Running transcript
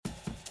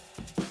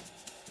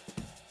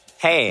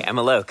Hey, I'm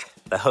Alok,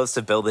 the host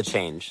of Build the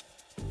Change,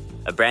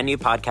 a brand new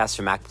podcast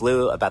from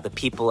MacBlue about the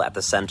people at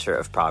the center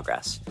of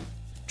progress.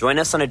 Join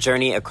us on a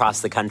journey across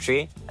the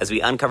country as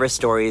we uncover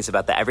stories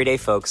about the everyday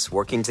folks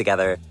working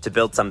together to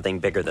build something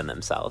bigger than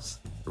themselves.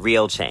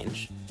 Real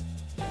change.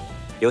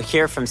 You'll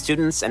hear from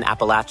students in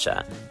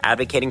Appalachia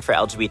advocating for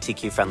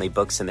LGBTQ-friendly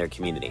books in their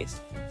communities,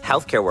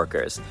 healthcare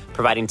workers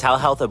providing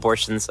telehealth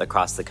abortions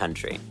across the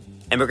country,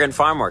 immigrant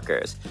farm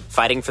workers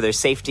fighting for their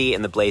safety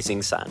in the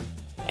blazing sun,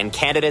 and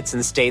candidates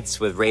in states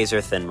with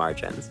razor-thin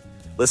margins.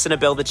 Listen to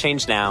Build the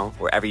Change now,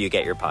 wherever you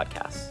get your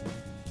podcasts.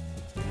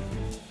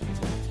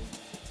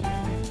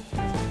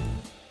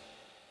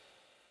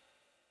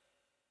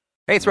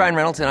 Hey, it's Ryan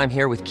Reynolds, and I'm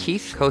here with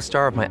Keith,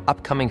 co-star of my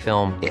upcoming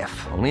film,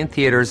 If, only in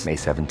theaters May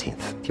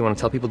 17th. Do you want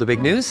to tell people the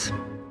big news?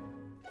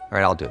 All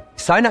right, I'll do it.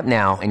 Sign up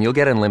now and you'll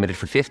get unlimited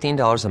for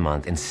 $15 a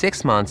month and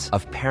 6 months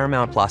of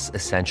Paramount Plus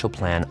Essential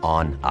Plan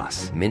on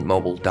us.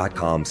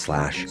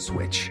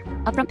 MintMobile.com/switch.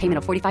 Upfront payment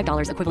of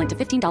 $45 equivalent to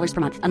 $15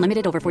 per month.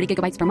 Unlimited over 40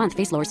 gigabytes per month.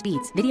 Face lower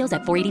speeds. Videos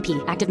at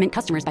 480p. Active Mint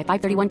customers by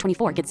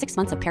 531.24 get 6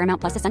 months of Paramount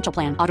Plus Essential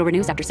Plan. Auto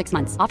renews after 6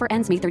 months. Offer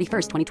ends May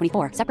 31st,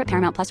 2024. Separate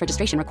Paramount Plus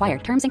registration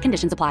required. Terms and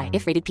conditions apply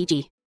if rated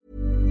PG.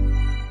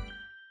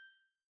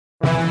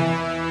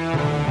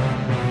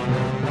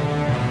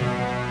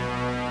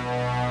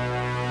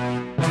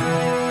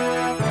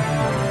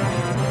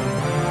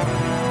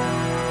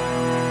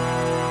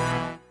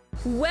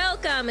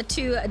 Welcome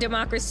to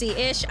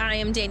Democracy-ish. I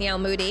am Danielle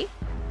Moody.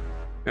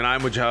 And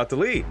I'm Wajahat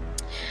Ali.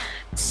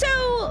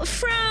 So,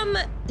 from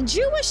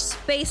Jewish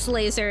space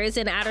lasers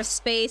in outer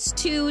space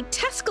to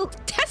testicle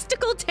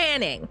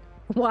tanning,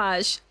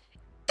 Waj,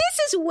 this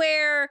is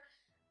where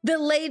the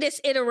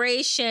latest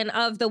iteration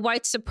of the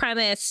white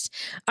supremacist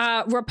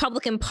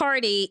Republican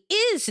Party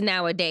is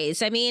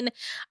nowadays. I mean,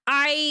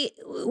 I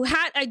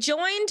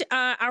joined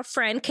our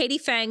friend Katie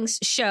Fang's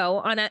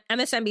show on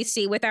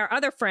MSNBC with our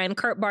other friend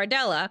Kurt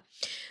Bardella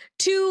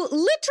to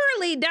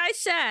literally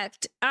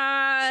dissect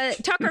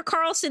Tucker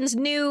Carlson's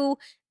new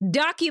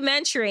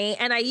documentary,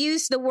 and I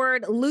use the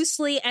word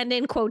loosely and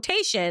in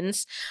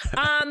quotations,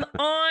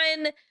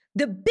 on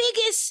the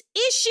biggest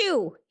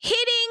issue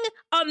hitting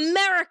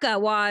America,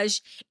 Waj.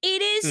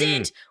 It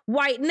isn't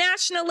white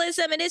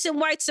nationalism. It isn't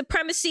white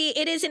supremacy.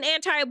 It isn't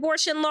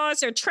anti-abortion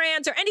laws or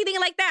trans or anything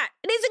like that.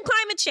 It isn't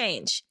climate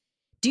change.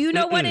 Do you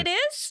know what it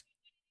is?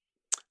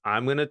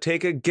 I'm going to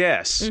take a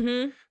guess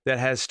that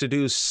has to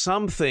do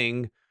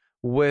something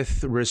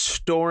with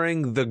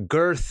restoring the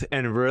girth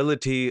and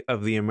virility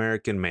of the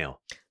American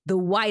male. The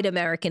white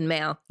American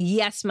male.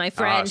 Yes, my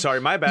friend.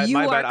 Sorry, my bad.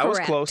 I was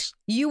close.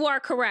 You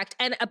are correct.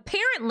 And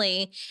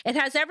apparently it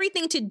has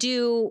everything to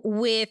do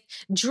with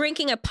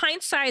drinking a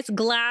pint-sized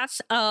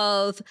glass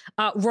of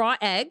raw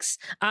eggs,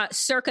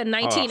 circa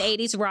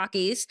 1980s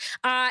Rockies.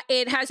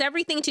 It has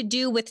everything to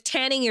do with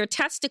tanning your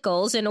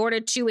testicles in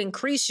order to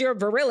increase your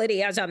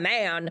virility as a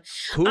man.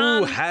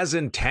 Who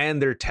hasn't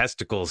tanned their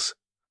testicles?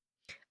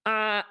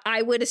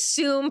 I would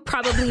assume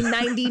probably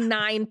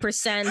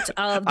 99%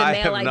 of the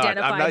male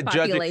identified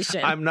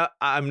population. I'm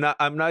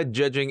not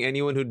judging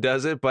anyone who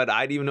does it, but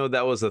I didn't even know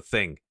that was a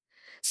thing.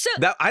 So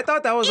I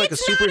thought that was like a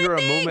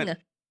superhero moment.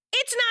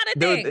 It's not a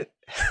thing.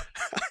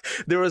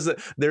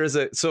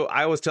 So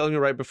I was telling you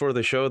right before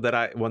the show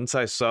that once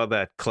I saw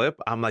that clip,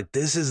 I'm like,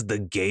 this is the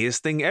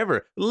gayest thing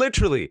ever.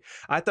 Literally.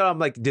 I thought, I'm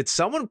like, did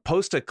someone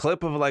post a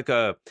clip of like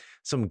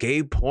some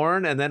gay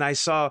porn? And then I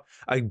saw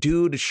a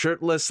dude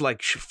shirtless,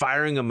 like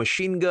firing a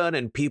machine gun,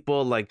 and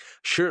people like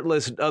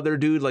shirtless other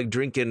dude like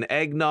drinking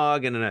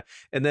eggnog, and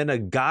then a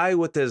guy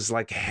with his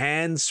like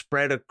hands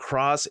spread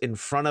across in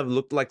front of,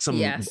 looked like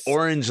some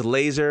orange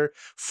laser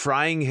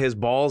frying his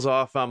balls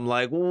off. I'm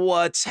like,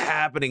 what's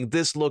happening?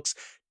 This looks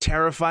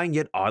terrifying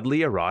yet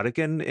oddly erotic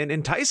and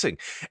enticing.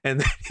 And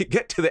then you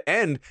get to the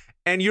end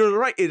and you're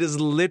right, it is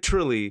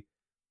literally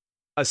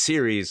a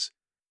series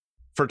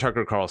for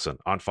Tucker Carlson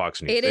on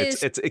Fox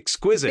News. It's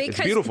exquisite. It's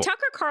beautiful.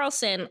 Tucker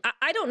Carlson,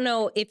 I don't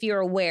know if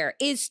you're aware,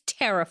 is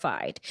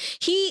terrified.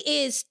 He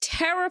is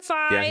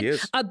terrified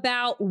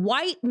about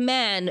white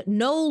men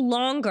no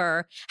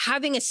longer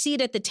having a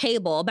seat at the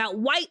table, about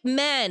white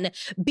men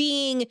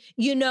being,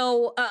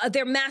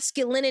 their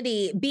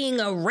masculinity being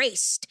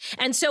erased.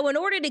 And so in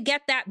order to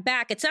get that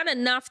back, it's not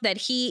enough that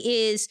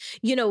he is,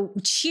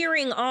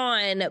 cheering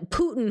on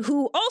Putin,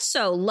 who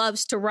also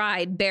loves to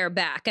ride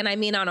bareback, and I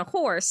mean on a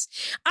horse.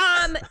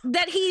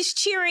 That he's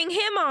cheering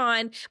him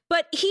on,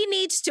 but he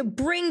needs to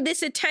bring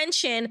this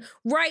attention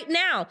right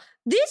now.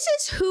 This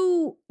is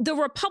who the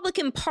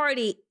Republican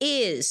Party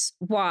is,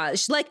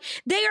 Waj. Like,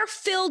 they are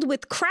filled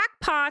with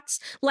crackpots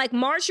like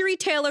Marjorie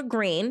Taylor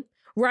Greene,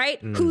 right?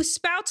 Who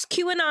spouts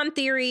QAnon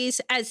theories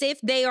as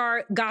if they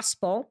are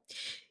gospel.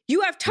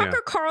 You have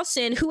Tucker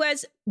Carlson, who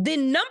has the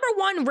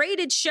 #1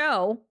 rated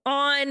show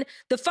on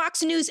the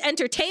Fox News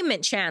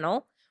Entertainment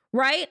Channel,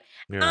 right?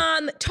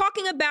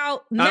 Talking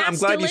about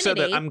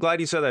masculinity. I'm glad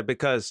you said that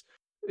because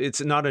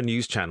it's not a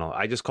news channel.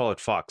 I just call it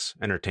Fox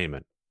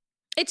Entertainment.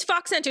 It's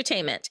Fox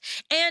Entertainment.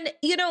 And,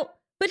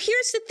 but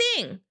here's the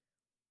thing,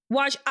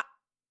 Waj,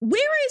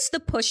 where is the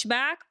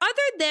pushback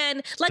other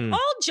than, like,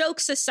 all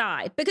jokes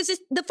aside? Because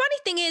the funny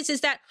thing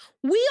is that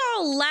we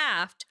all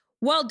laughed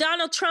while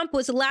Donald Trump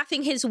was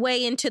laughing his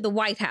way into the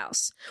White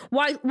House,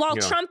 while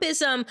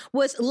Trumpism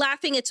was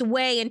laughing its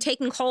way and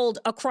taking hold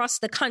across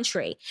the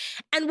country.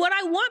 And what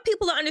I want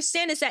people to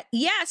understand is that,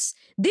 yes,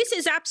 this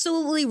is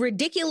absolutely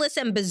ridiculous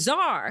and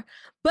bizarre,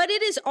 but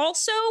it is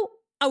also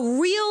a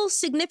real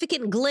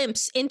significant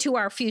glimpse into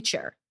our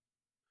future.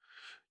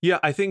 Yeah,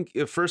 I think,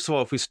 first of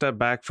all, if we step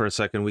back for a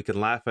second, we can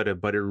laugh at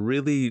it, but it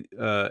really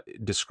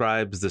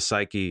describes the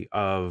psyche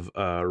of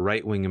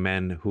right-wing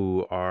men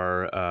who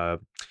are,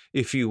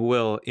 if you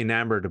will,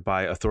 enamored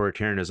by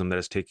authoritarianism that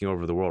is taking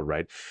over the world,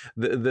 right?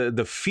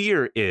 The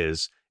fear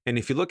is, and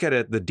if you look at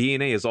it, the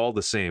DNA is all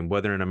the same,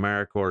 whether in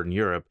America or in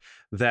Europe,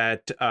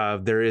 that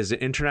there is an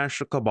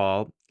international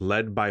cabal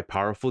led by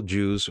powerful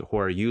Jews who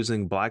are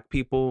using Black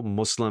people,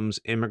 Muslims,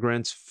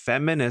 immigrants,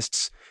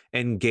 feminists,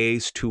 and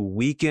gays to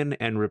weaken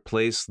and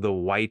replace the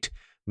white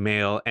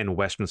male and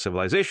Western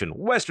civilization.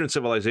 Western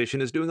civilization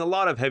is doing a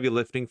lot of heavy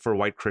lifting for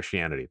white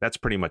Christianity. That's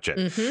pretty much it.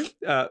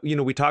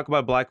 Mm-hmm. We talk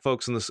about Black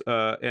folks in this,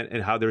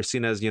 and how they're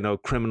seen as,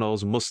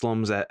 criminals,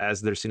 Muslims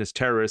as they're seen as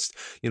terrorists,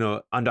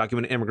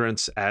 undocumented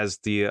immigrants as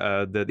the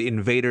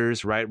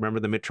invaders, right? Remember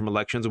the midterm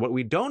elections? What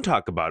we don't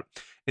talk about,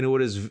 and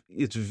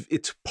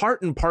it's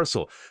part and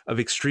parcel of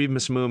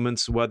extremist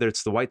movements, whether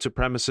it's the white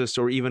supremacists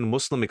or even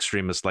Muslim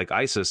extremists like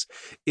ISIS,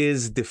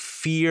 is the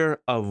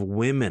fear of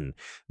women,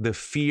 the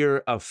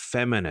fear of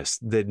feminists,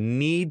 the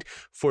need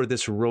for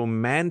this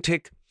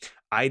romantic,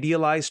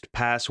 idealized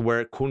past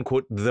where, quote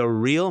unquote, the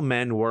real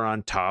men were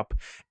on top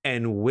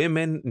and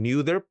women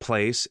knew their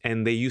place,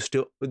 and they used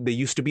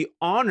to be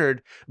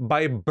honored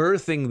by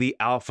birthing the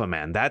alpha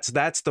man. That's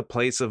the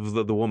place of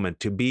the woman,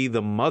 to be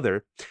the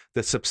mother,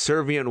 the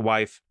subservient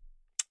wife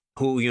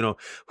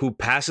who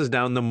passes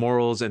down the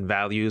morals and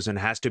values and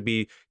has to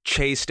be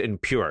chaste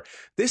and pure.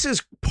 This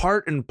is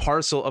part and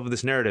parcel of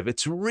this narrative.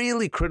 It's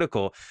really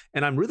critical.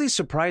 And I'm really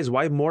surprised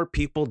why more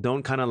people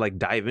don't kind of like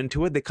dive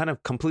into it. They kind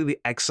of completely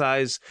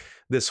excise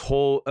this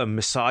whole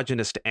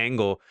misogynist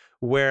angle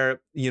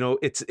where,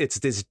 it's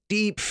this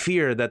deep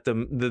fear that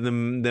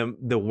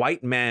the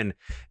white man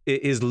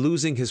is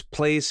losing his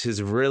place, his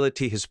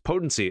virility, his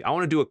potency. I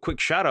want to do a quick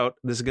shout out.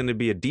 This is going to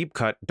be a deep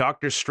cut.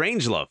 Dr.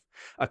 Strangelove,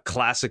 a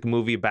classic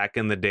movie back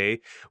in the day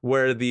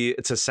where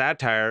it's a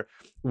satire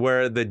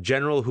where the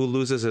general who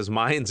loses his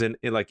mind and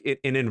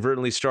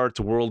inadvertently starts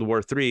World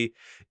War III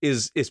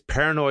is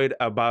paranoid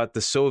about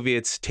the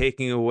Soviets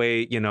taking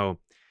away,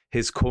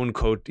 his quote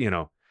unquote,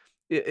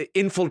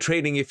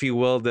 infiltrating, if you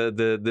will,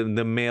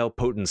 the male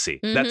potency.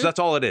 Mm-hmm. That's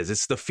all it is.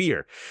 It's the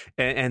fear,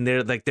 and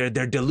they're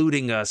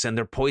diluting us and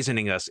they're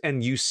poisoning us.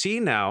 And you see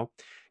now,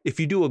 if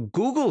you do a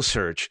Google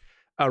search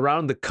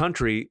around the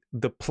country,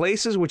 the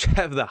places which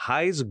have the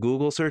highest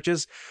Google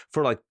searches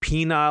for like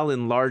penile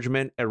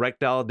enlargement,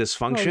 erectile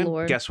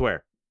dysfunction, guess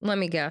where? Let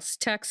me guess.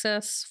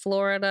 Texas,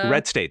 Florida,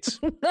 red states.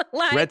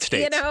 Red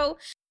states.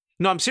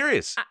 No, I'm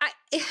serious.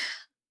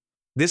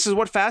 This is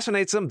what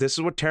fascinates them. This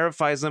is what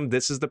terrifies them.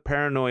 This is the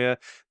paranoia.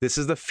 This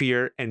is the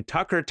fear. And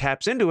Tucker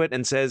taps into it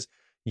and says,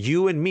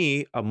 you and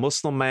me, a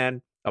Muslim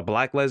man, a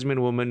Black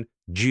lesbian woman,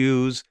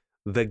 Jews,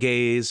 the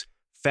gays,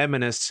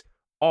 feminists,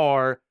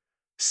 are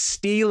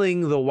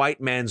stealing the white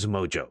man's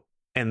mojo.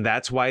 And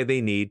that's why they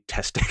need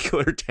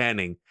testicular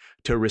tanning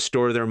to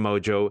restore their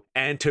mojo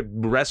and to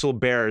wrestle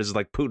bears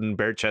like Putin,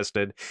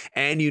 bare-chested.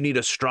 And you need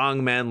a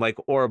strong man like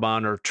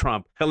Orban or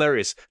Trump.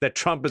 Hilarious that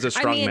Trump is a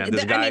strong man.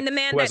 This guy the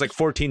man who has like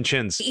 14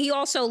 chins. He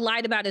also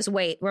lied about his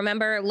weight.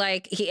 Remember,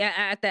 like he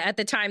at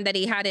the time that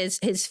he had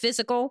his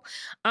physical,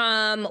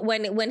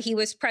 when he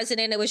was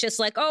president, it was just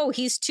like, oh,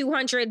 he's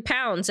 200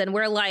 pounds, and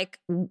we're like,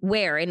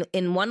 where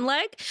in one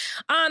leg?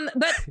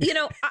 But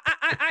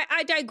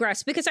I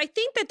digress, because I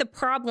think that the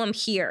problem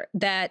here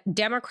that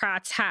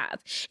Democrats have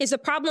is a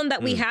problem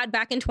that we had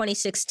back in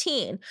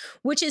 2016,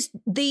 which is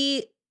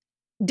the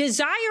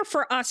desire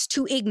for us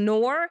to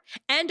ignore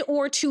and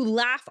or to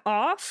laugh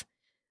off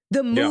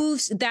the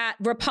moves that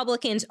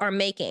Republicans are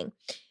making.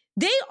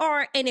 They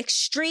are an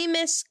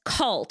extremist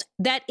cult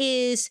that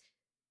is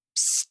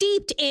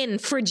steeped in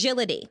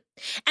fragility.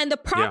 And the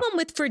problem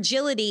with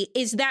fragility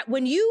is that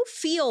when you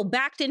feel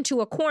backed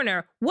into a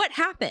corner, what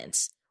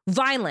happens?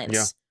 Violence.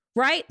 Yeah.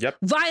 Right? Yep.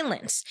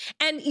 Violence.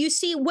 And you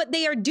see what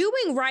they are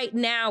doing right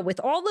now with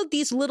all of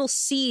these little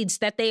seeds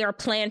that they are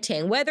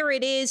planting, whether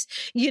it is,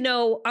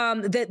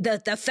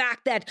 the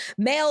fact that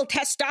male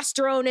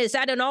testosterone is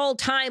at an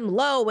all-time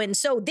low. And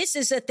so this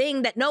is a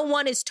thing that no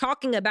one is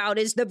talking about,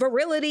 is the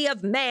virility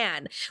of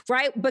man,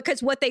 right?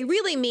 Because what they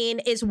really mean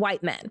is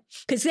white men,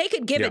 because they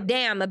could give a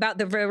damn about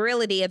the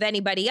virility of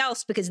anybody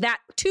else, because that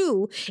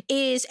too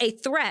is a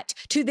threat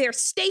to their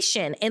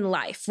station in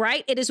life,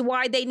 right? It is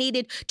why they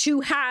needed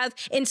to have,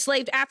 in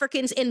enslaved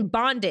Africans in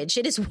bondage.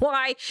 It is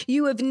why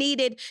you have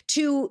needed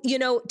to,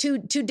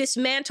 to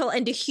dismantle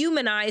and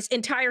dehumanize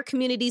entire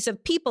communities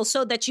of people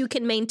so that you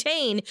can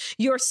maintain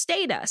your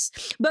status.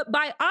 But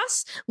by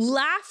us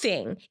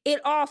laughing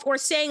it off or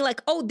saying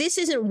like, oh, this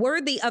isn't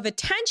worthy of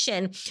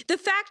attention, the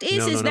fact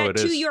is that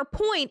to your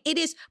point, it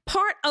is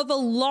part of a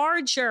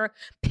larger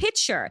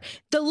picture,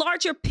 the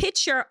larger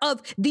picture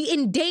of the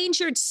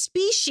endangered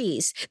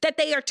species that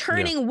they are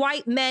turning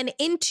white men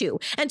into.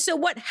 And so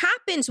what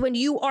happens when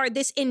you are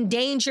this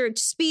endangered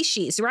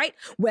species, right?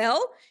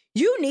 Well,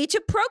 you need to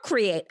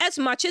procreate as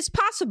much as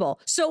possible.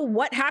 So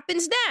what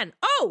happens then?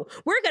 Oh,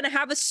 we're going to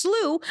have a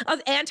slew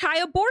of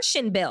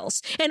anti-abortion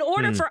bills in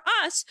order for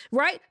us,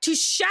 right, to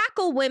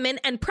shackle women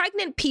and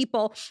pregnant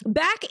people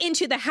back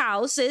into the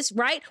houses,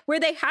 right, where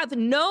they have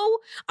no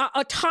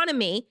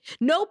autonomy,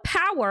 no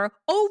power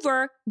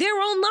over their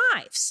own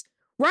lives.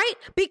 Right?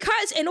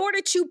 Because in order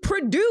to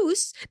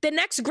produce the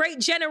next great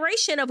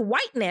generation of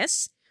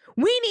whiteness,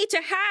 we need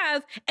to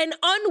have an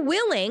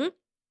unwilling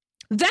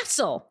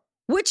vessel,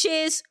 which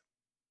is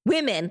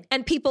women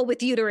and people with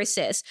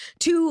uteruses,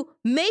 to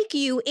make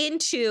you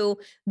into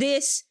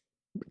this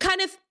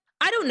kind of,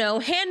 I don't know,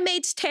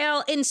 Handmaid's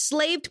Tale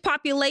enslaved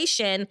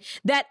population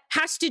that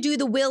has to do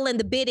the will and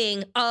the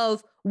bidding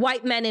of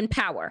white men in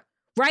power.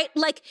 Right?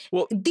 Like,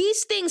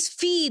 these things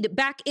feed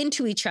back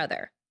into each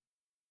other.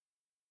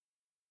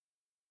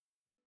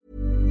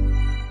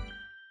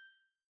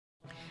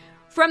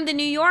 From The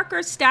New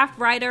Yorker staff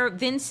writer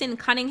Vincent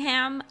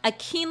Cunningham, a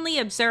keenly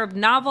observed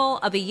novel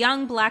of a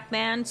young black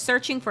man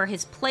searching for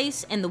his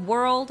place in the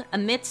world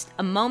amidst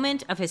a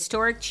moment of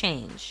historic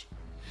change.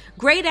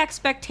 Great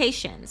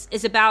Expectations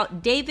is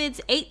about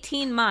David's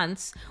 18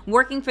 months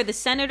working for the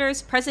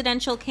senator's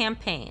presidential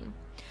campaign.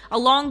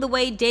 Along the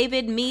way,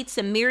 David meets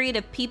a myriad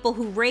of people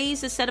who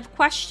raise a set of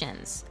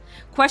questions.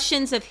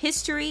 Questions of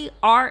history,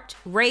 art,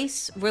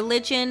 race,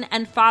 religion,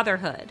 and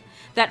fatherhood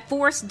that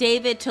forced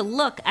David to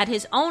look at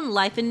his own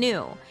life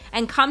anew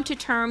and come to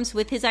terms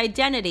with his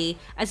identity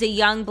as a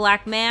young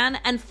black man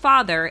and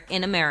father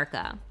in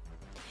America.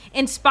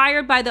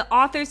 Inspired by the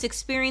author's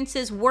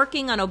experiences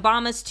working on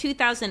Obama's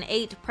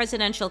 2008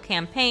 presidential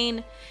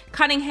campaign,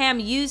 Cunningham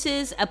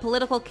uses a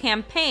political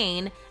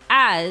campaign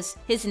as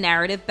his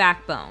narrative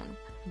backbone.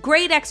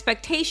 Great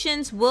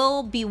Expectations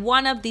will be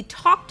one of the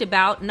talked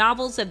about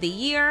novels of the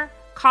year,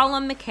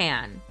 Colum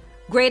McCann.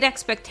 Great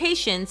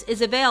Expectations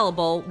is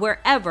available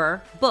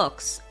wherever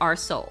books are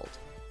sold.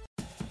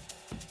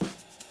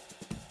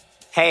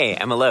 Hey,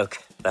 I'm Alok,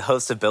 the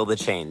host of Build the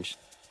Change,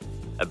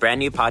 a brand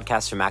new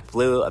podcast from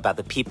MacBlue about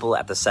the people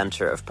at the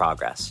center of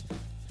progress.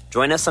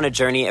 Join us on a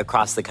journey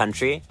across the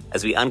country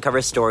as we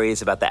uncover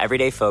stories about the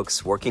everyday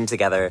folks working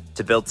together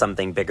to build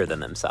something bigger than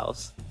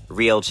themselves.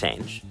 Real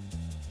change.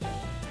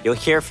 You'll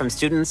hear from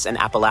students in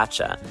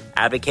Appalachia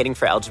advocating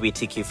for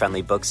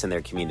LGBTQ-friendly books in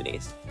their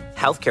communities,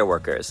 healthcare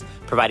workers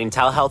providing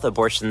telehealth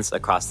abortions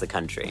across the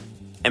country,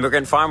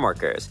 immigrant farm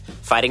workers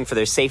fighting for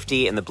their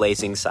safety in the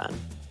blazing sun,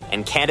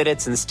 and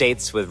candidates in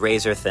states with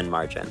razor-thin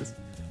margins.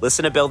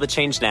 Listen to Build the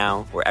Change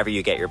now, wherever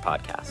you get your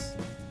podcasts.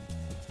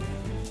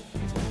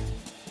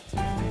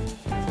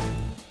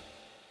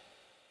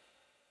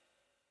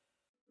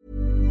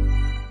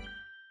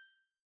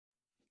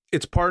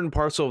 It's part and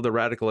parcel of the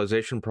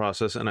radicalization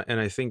process, and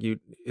I think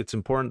it's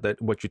important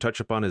that what you touch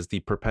upon is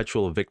the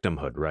perpetual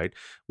victimhood, right?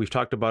 We've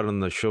talked about on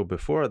the show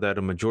before that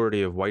a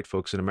majority of white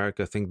folks in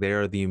America think they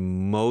are the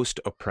most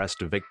oppressed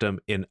victim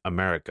in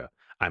America.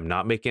 I'm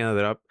not making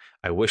that up.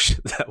 I wish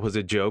that was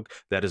a joke.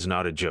 That is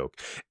not a joke.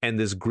 And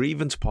this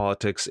grievance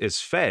politics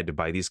is fed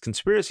by these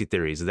conspiracy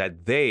theories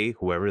that they,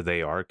 whoever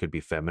they are, could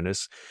be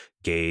feminists,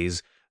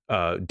 gays,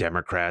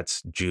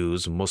 Democrats,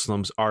 Jews,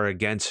 Muslims, are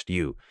against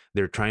you.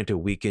 They're trying to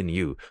weaken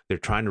you. They're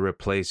trying to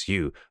replace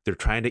you. They're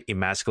trying to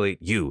emasculate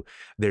you.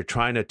 They're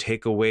trying to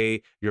take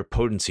away your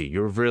potency,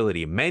 your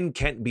virility. Men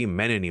can't be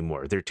men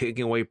anymore. They're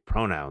taking away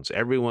pronouns.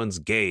 Everyone's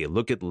gay.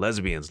 Look at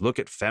lesbians. Look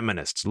at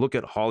feminists. Look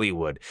at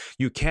Hollywood.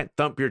 You can't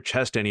thump your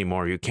chest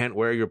anymore. You can't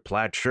wear your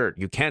plaid shirt.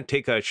 You can't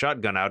take a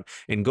shotgun out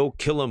and go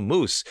kill a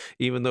moose,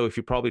 even though if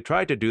you probably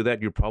tried to do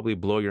that, you'd probably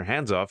blow your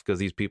hands off because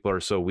these people are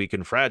so weak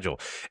and fragile.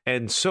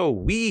 And so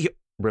we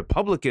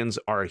Republicans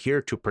are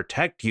here to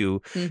protect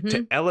you,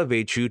 to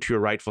elevate you to your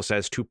rightful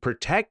status, to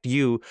protect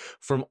you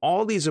from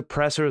all these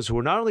oppressors who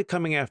are not only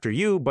coming after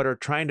you, but are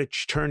trying to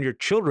turn your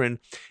children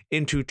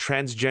into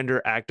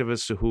transgender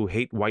activists who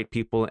hate white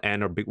people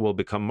and will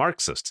become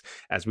Marxists.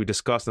 As we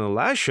discussed in the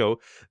last show,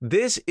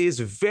 this is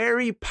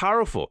very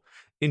powerful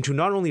into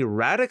not only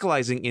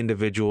radicalizing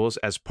individuals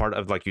as part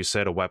of, like you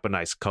said, a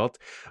weaponized cult,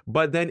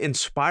 but then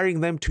inspiring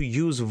them to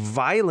use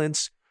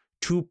violence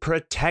to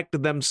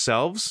protect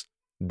themselves,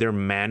 their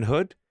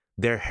manhood,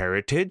 their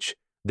heritage,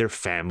 their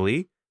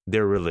family,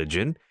 their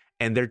religion,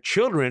 and their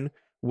children,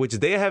 which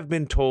they have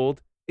been told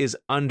is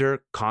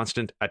under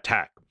constant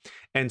attack.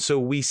 And so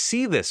we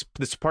see this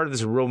part of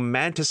this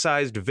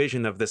romanticized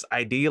vision of this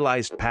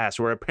idealized past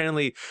where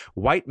apparently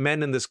white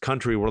men in this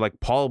country were like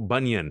Paul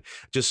Bunyan,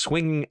 just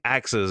swinging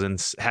axes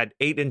and had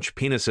 8-inch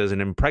penises and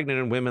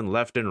impregnated women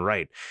left and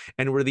right.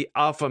 And we're the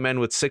alpha men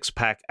with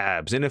 6-pack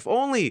abs. And if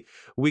only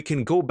we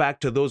can go back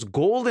to those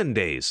golden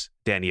days,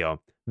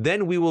 Danielle,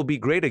 then we will be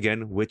great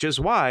again, which is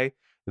why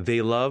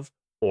they love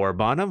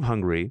Orban of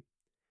Hungary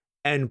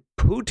and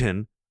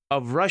Putin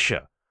of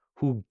Russia,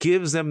 who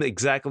gives them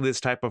exactly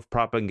this type of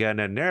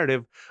propaganda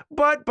narrative.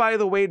 But by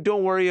the way,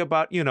 don't worry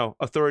about,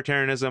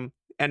 authoritarianism,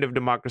 end of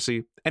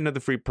democracy, end of the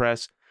free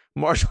press,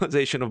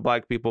 marginalization of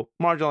black people,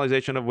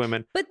 marginalization of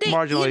women,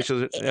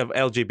 marginalization of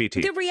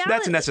LGBT.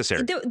 That's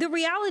necessary. The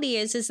reality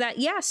is that,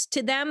 yes,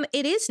 to them,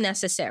 it is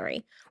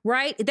necessary,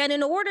 right? That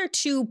in order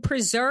to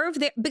preserve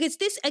because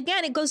this,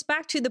 again, it goes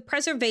back to the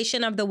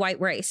preservation of the white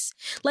race.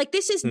 Like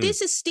this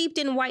is steeped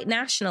in white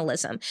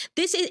nationalism.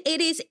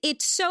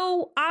 It's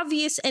so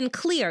obvious and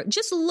clear.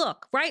 Just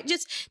look, right?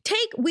 Just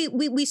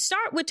we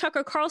start with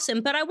Tucker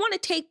Carlson, but I want to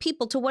take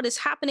people to what is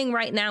happening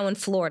right now in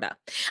Florida.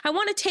 I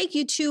want to take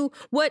you to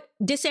what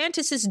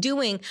DeSantis is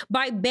doing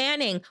by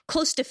banning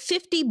close to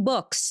 50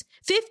 books,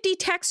 50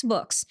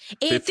 textbooks,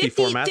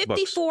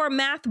 54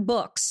 math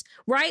books,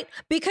 right?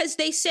 Because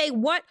they say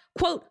what,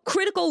 quote,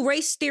 critical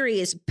race theory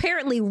is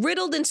apparently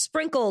riddled and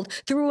sprinkled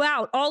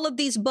throughout all of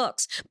these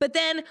books. But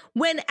then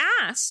when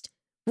asked,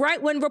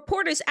 right, when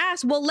reporters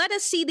asked, well, let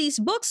us see these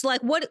books,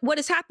 like what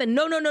has happened?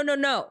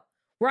 No.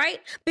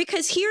 Right?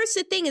 Because here's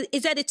the thing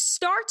is that it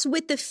starts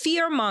with the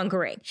fear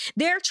mongering.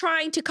 They're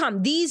trying to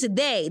come,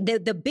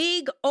 the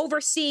big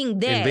overseeing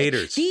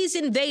these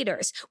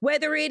invaders,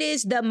 whether it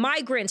is the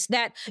migrants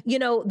that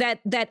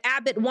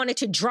Abbott wanted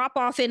to drop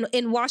off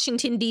in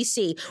Washington,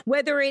 D.C.,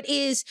 whether it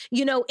is,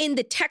 in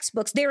the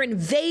textbooks, they're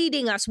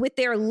invading us with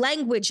their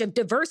language of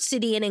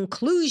diversity and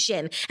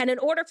inclusion. And in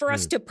order for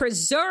us to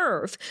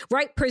preserve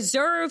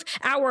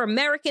our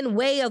American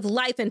way of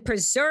life and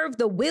preserve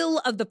the will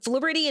of the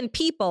Floridian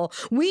people,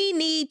 we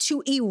need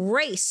to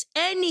erase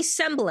any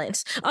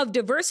semblance of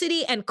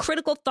diversity and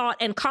critical thought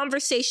and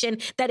conversation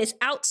that is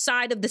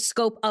outside of the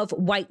scope of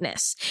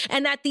whiteness.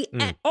 And at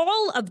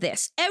all of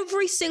this,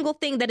 every single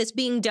thing that is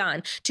being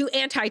done to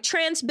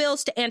anti-trans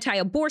bills, to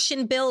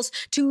anti-abortion bills,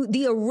 to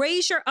the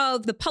erasure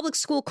of the public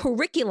school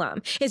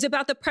curriculum is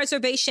about the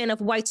preservation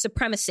of white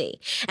supremacy.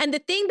 And the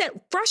thing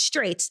that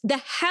frustrates the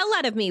hell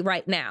out of me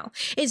right now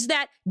is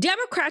that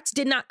Democrats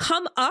did not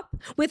come up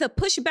with a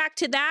pushback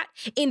to that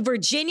in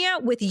Virginia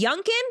with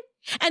Youngkin,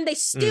 and they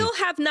still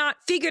have not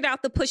figured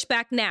out the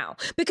pushback now,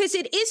 because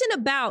it isn't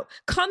about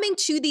coming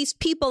to these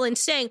people and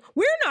saying,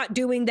 we're not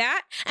doing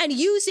that, and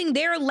using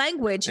their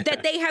language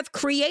that they have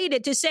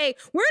created to say,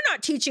 we're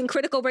not teaching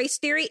critical race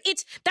theory.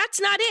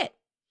 That's not it.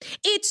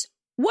 It's,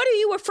 what are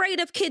you afraid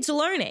of kids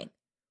learning?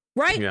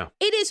 Right? Yeah.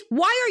 It is,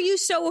 why are you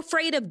so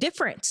afraid of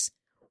difference?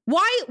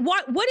 What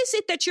is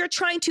it that you're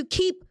trying to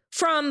keep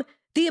from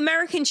the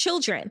American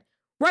children?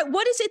 Right?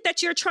 What is it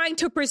that you're trying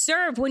to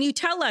preserve when you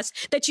tell us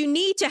that you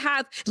need to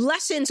have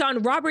lessons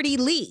on Robert E.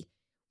 Lee,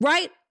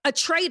 right? A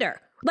traitor.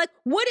 Like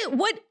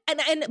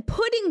and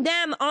putting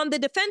them on the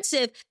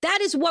defensive, that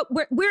is what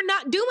we're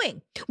not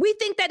doing. We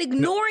think that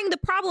ignoring the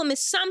problem is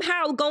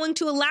somehow going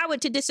to allow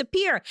it to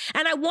disappear.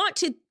 And I want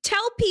to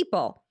tell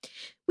people,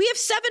 we have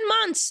 7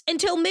 months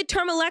until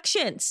midterm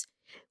elections.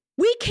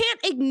 We can't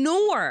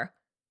ignore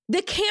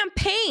the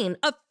campaign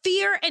of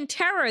fear and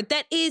terror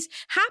that is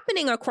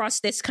happening across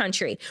this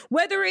country,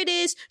 whether it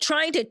is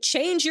trying to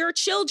change your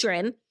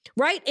children,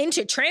 right,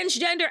 into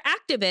transgender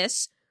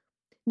activists.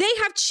 They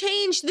have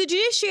changed the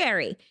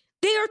judiciary.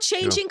 They are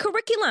changing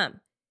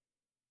curriculum.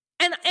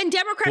 And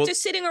Democrats are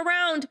sitting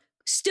around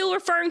still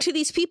referring to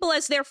these people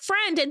as their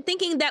friend and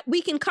thinking that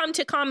we can come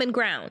to common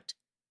ground.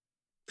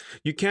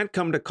 You can't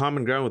come to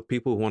common ground with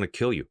people who want to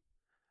kill you.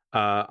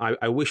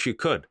 I wish you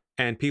could.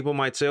 And people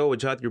might say, oh,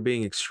 Wajat, you're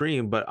being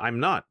extreme, but I'm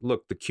not.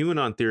 Look, the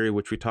QAnon theory,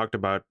 which we talked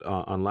about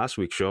on last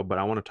week's show, but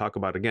I want to talk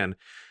about again,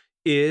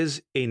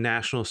 is a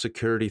national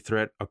security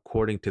threat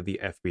according to the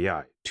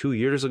FBI. 2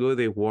 years ago,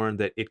 they warned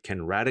that it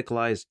can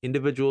radicalize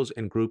individuals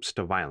and groups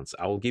to violence.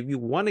 I will give you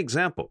one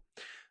example.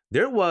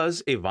 There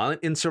was a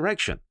violent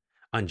insurrection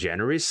on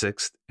January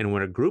 6th, and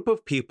when a group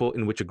of people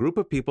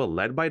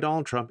led by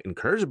Donald Trump,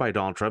 encouraged by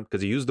Donald Trump,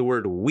 because he used the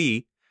word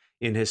we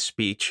in his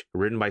speech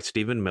written by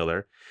Stephen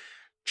Miller,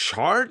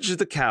 charged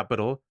the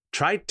Capitol,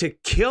 tried to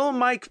kill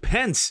Mike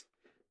Pence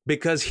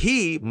because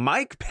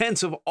Mike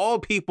Pence of all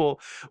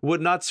people,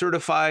 would not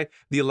certify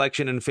the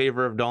election in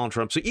favor of Donald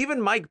Trump. So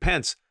even Mike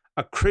Pence,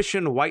 a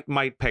Christian white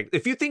Mike Pence,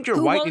 if you think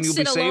you're white and you'll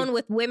be saved. Who won't sit alone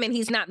with women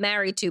he's not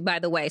married to, by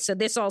the way. So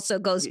this also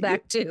goes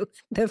back to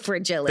the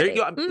fragility. There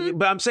you go. Mm-hmm.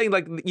 But I'm saying,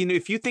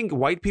 if you think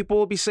white people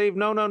will be saved,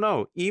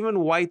 no. Even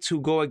whites who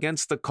go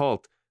against the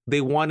cult, they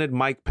wanted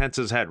Mike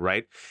Pence's head,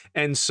 right?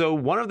 And so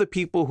one of the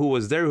people who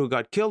was there who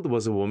got killed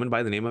was a woman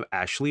by the name of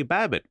Ashley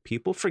Babbitt.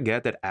 People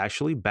forget that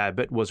Ashley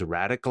Babbitt was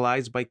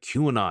radicalized by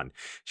QAnon.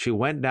 She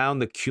went down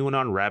the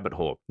QAnon rabbit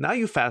hole. Now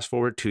you fast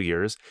forward 2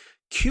 years.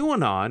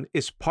 QAnon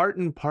is part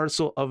and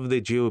parcel of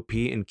the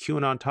GOP, and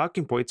QAnon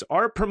talking points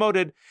are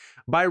promoted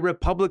by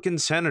Republican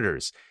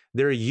senators.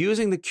 They're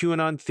using the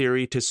QAnon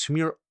theory to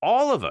smear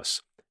all of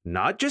us,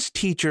 not just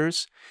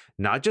teachers,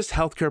 not just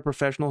healthcare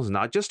professionals,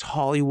 not just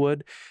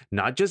Hollywood,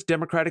 not just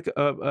Democratic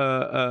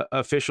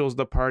officials,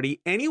 the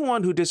party,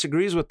 anyone who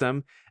disagrees with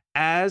them,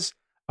 as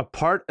a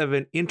part of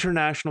an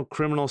international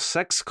criminal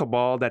sex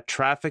cabal that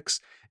traffics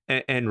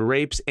and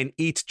rapes and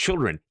eats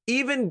children.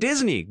 Even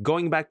Disney,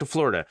 going back to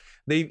Florida,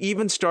 they've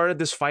even started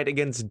this fight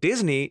against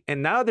Disney,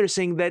 and now they're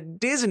saying that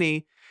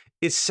Disney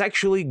is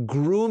sexually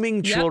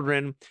grooming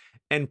children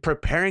and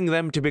preparing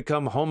them to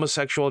become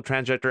homosexual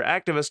transgender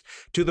activists,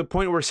 to the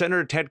point where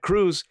Senator Ted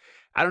Cruz,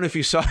 I don't know if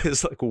you saw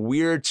his like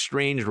weird,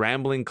 strange,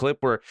 rambling clip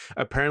where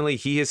apparently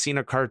he has seen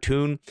a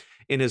cartoon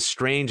in his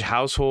strange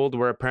household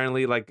where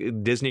apparently like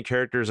Disney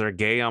characters are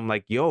gay. I'm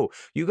like, yo,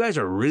 you guys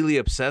are really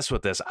obsessed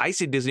with this. I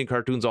see Disney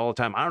cartoons all the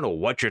time. I don't know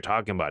what you're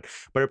talking about.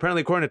 But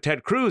apparently, according to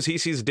Ted Cruz, he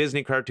sees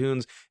Disney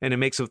cartoons and it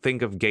makes him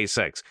think of gay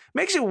sex.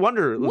 Makes you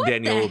wonder,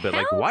 Daniel, a little bit,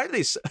 like, why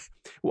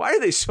are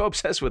they so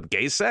obsessed with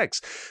gay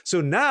sex?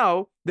 So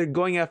now they're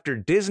going after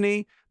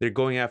Disney. They're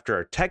going after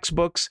our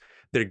textbooks.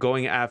 They're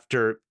going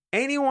after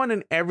anyone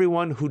and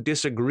everyone who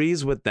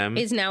disagrees with them.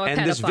 Is now a and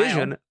pedophile. This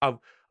vision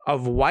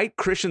of white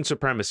Christian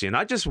supremacy, and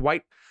not just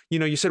white,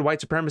 you said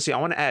white supremacy. I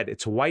want to add,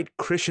 it's white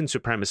Christian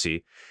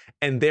supremacy,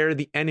 and they're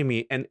the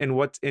enemy. And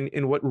what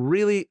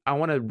really, I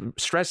want to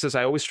stress this,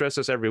 I always stress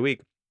this every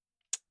week,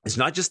 it's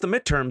not just the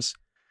midterms.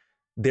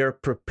 They're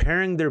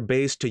preparing their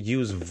base to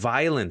use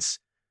violence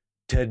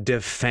to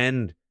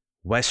defend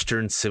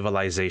Western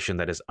civilization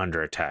that is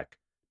under attack,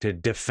 to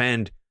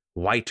defend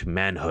white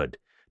manhood,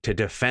 to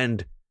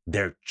defend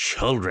their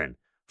children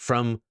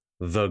from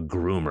the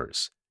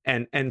groomers.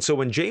 And so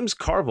when James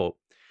Carville,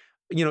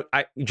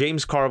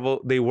 James Carville,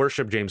 they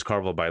worship James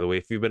Carville, by the way.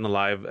 If you've been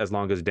alive as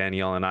long as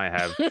Danielle and I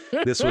have,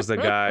 this was the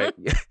guy.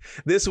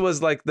 This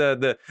was like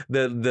the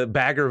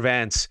Bagger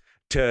Vance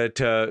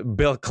to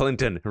Bill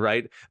Clinton,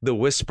 right? The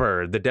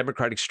whisperer, the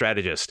Democratic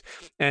strategist.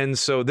 And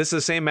so this is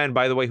the same man,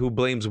 by the way, who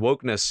blames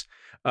wokeness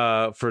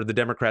for the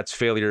Democrats'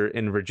 failure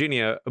in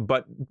Virginia.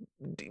 But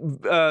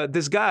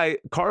this guy,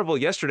 Carville,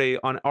 yesterday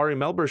on Ari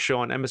Melber's show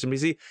on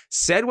MSNBC,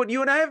 said what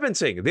you and I have been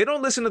saying. They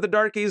don't listen to the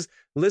darkies,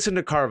 listen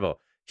to Carville.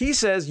 He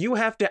says you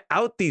have to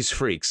out these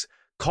freaks.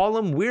 Call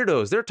them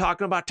weirdos. They're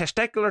talking about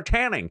testicular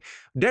tanning.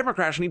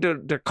 Democrats need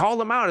to call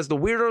them out as the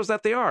weirdos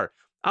that they are.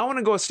 I want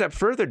to go a step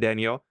further,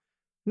 Danielle.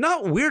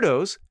 Not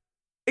weirdos.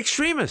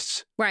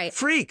 Extremists, right?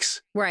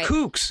 Freaks, right?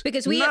 Kooks,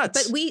 because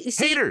nuts,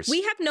 haters.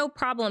 We have no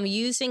problem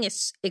using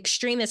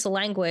extremist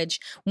language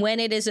when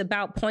it is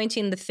about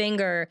pointing the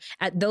finger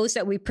at those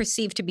that we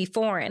perceive to be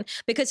foreign.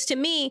 Because to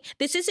me,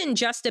 this isn't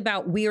just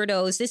about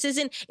weirdos. This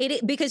isn't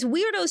it because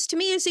weirdos to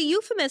me is a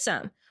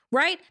euphemism,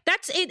 right?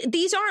 That's it.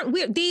 These aren't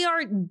weird. They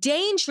are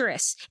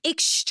dangerous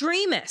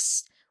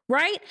extremists.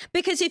 Right?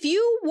 Because if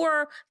you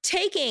were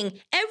taking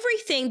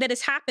everything that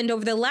has happened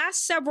over the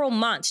last several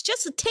months,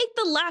 just take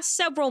the last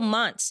several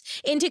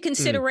months into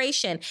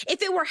consideration.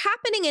 If it were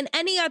happening in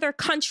any other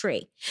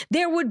country,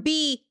 there would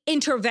be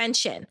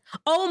intervention.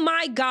 Oh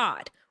my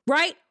God,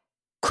 right?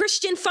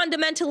 Christian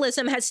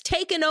fundamentalism has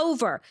taken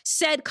over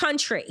said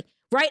country.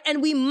 Right?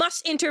 And we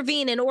must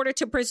intervene in order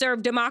to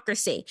preserve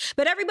democracy.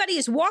 But everybody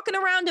is walking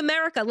around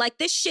America like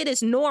this shit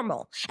is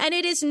normal. And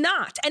it is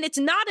not. And it's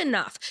not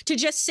enough to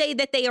just say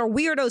that they are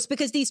weirdos,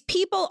 because these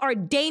people are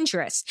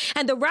dangerous.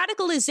 And the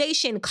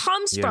radicalization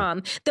comes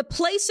from the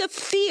place of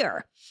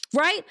fear.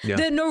 Right? Yeah.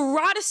 The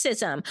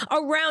neuroticism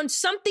around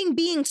something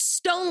being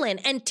stolen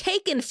and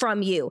taken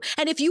from you.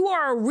 And if you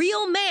are a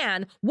real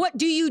man, what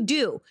do?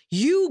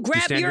 You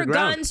grab your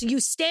guns, you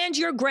stand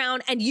your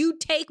ground, and you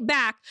take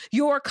back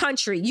your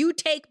country. You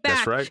take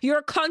back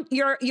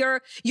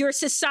your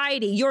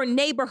society, your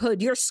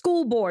neighborhood, your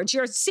school boards,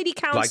 your city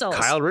councils.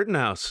 Like Kyle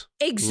Rittenhouse.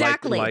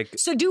 Exactly.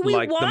 So do we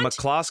want the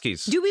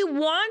McCloskeys? Do we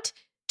want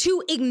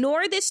to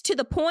ignore this to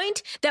the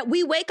point that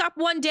we wake up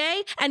one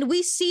day and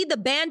we see the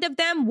band of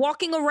them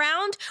walking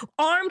around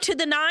armed to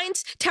the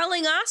nines,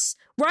 telling us,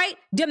 right,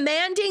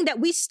 demanding that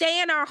we stay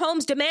in our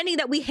homes, demanding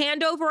that we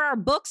hand over our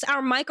books,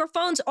 our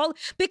microphones, all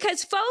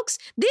because, folks,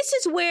 this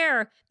is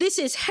where this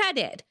is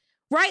headed.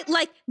 Right?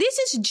 Like, this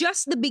is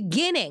just the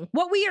beginning.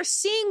 What we are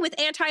seeing with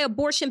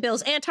anti-abortion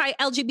bills,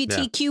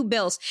 anti-LGBTQ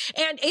bills,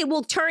 and it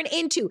will turn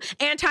into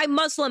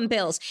anti-Muslim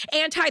bills,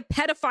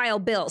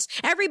 anti-pedophile bills.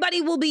 Everybody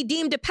will be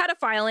deemed a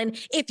pedophile. And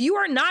if you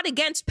are not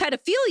against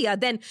pedophilia,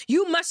 then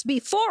you must be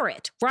for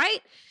it. Right?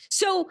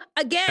 So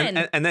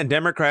again, and then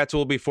Democrats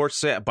will be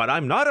forced to say, but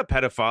I'm not a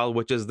pedophile,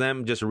 which is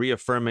them just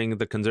reaffirming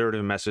the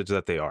conservative message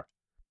that they are.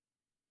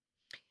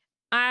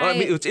 I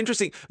mean, it's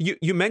interesting.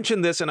 You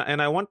mentioned this, and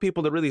I want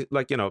people to really,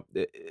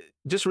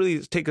 just really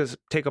take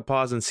a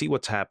pause and see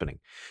what's happening.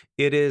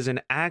 It is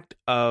an act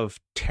of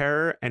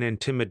terror and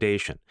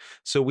intimidation.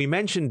 So we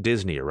mentioned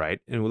Disney, right?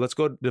 And let's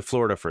go to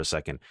Florida for a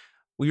second.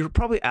 Well, you're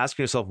probably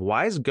asking yourself,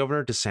 why is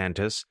Governor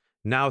DeSantis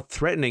now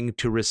threatening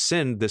to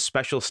rescind the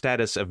special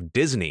status of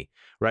Disney,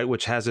 right,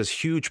 which has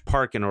this huge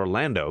park in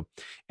Orlando,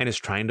 and is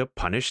trying to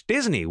punish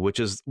Disney, which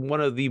is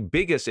one of the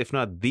biggest, if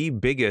not the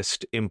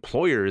biggest,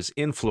 employers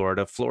in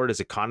Florida. Florida's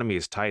economy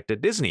is tied to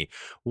Disney.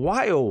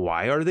 Why, oh,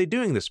 why are they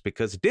doing this?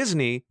 Because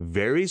Disney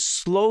very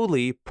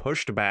slowly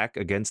pushed back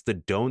against the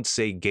Don't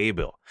Say Gay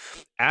bill.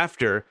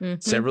 After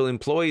several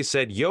employees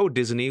said, yo,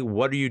 Disney,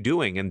 what are you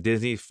doing? And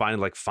Disney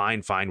finally like,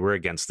 fine, we're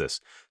against this.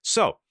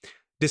 So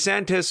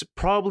DeSantis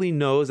probably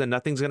knows that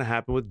nothing's going to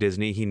happen with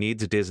Disney. He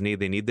needs Disney.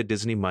 They need the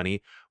Disney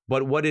money.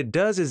 But what it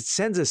does is it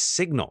sends a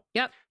signal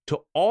to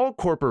all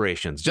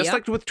corporations, just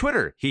like with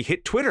Twitter. He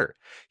hit Twitter.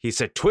 He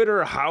said,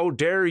 Twitter, how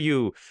dare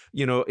you,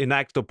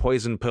 enact the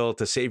poison pill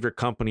to save your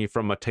company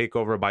from a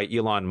takeover by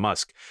Elon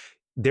Musk.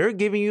 They're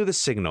giving you the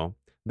signal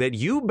that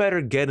you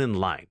better get in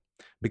line.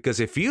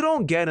 Because if you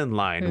don't get in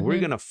line, we're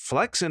going to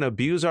flex and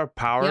abuse our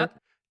power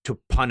to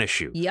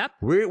punish you. Yep.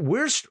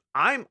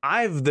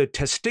 I've the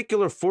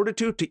testicular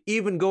fortitude to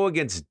even go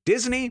against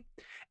Disney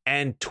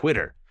and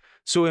Twitter.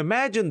 So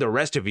imagine the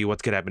rest of you,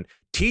 what's going to happen.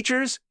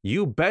 Teachers,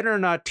 you better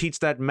not teach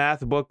that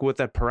math book with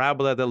that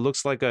parabola that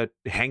looks like a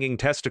hanging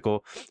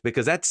testicle,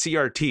 because that's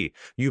CRT.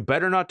 You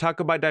better not talk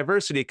about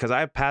diversity, because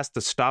I passed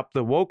the Stop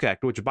the Woke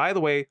Act, which, by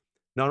the way,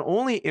 not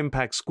only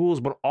impacts schools,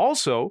 but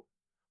also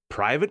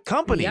private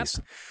companies.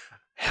 Yep.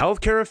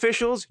 Healthcare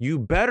officials, you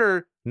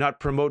better not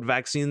promote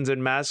vaccines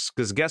and masks,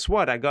 because guess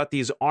what? I got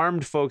these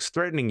armed folks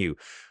threatening you.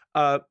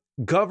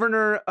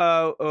 Governor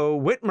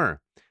Whitmer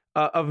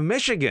of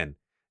Michigan,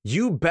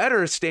 you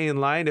better stay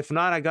in line. If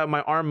not, I got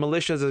my armed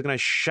militias that are going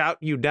to shout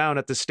you down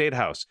at the State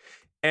House.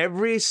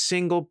 Every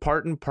single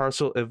part and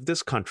parcel of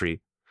this country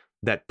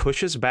that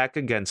pushes back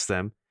against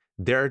them,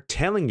 they're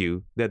telling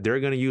you that they're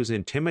going to use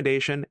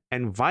intimidation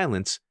and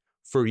violence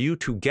for you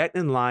to get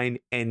in line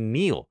and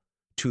kneel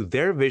to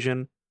their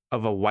vision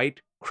of a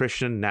white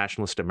Christian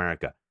nationalist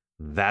America.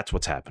 That's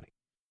what's happening.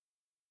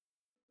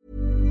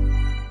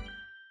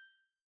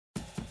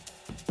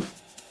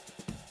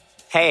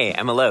 Hey,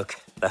 I'm Alok,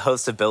 the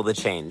host of Build the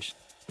Change,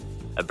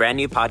 a brand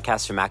new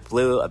podcast from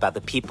MacBlue about the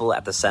people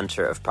at the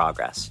center of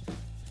progress.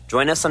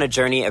 Join us on a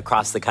journey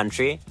across the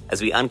country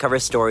as we uncover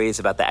stories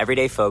about the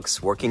everyday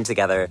folks working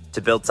together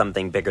to build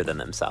something bigger than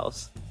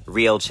themselves.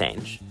 Real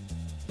change.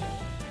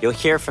 You'll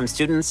hear from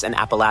students in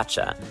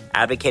Appalachia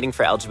advocating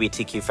for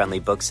LGBTQ-friendly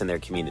books in their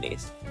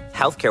communities,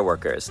 healthcare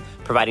workers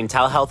providing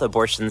telehealth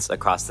abortions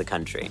across the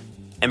country,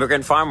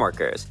 immigrant farm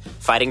workers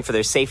fighting for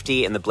their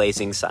safety in the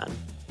blazing sun,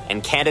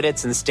 and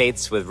candidates in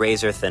states with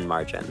razor-thin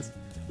margins.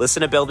 Listen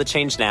to Build the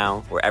Change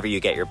now, wherever you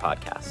get your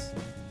podcasts.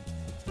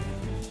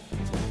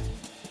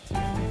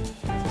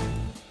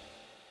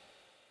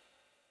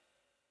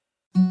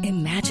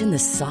 Imagine the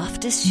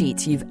softest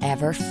sheets you've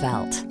ever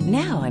felt.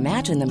 Now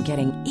imagine them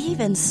getting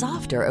even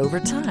softer over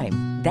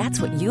time.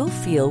 That's what you'll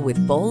feel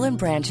with Boll &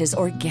 Branch's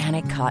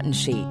organic cotton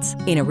sheets.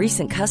 In a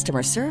recent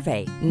customer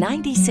survey,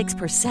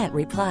 96%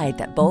 replied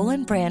that Boll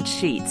 & Branch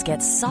sheets get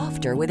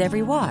softer with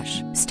every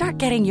wash. Start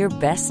getting your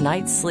best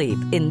night's sleep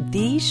in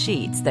these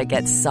sheets that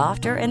get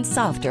softer and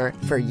softer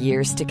for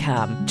years to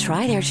come.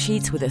 Try their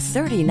sheets with a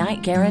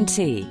 30-night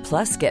guarantee.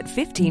 Plus, get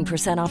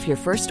 15% off your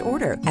first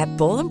order at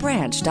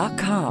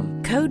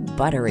bollandbranch.com. Code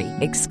BUTTERY.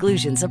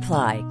 Exclusions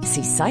apply.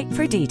 See site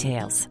for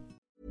details.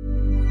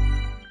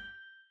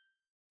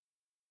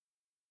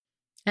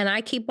 And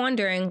I keep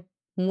wondering,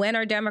 when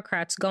are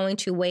Democrats going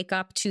to wake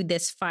up to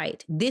this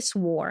fight, this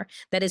war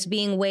that is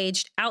being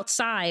waged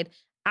outside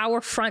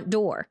our front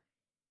door,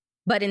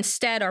 but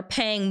instead are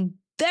paying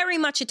very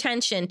much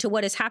attention to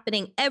what is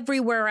happening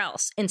everywhere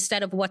else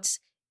instead of what's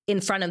in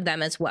front of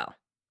them as well?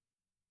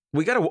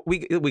 We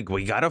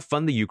gotta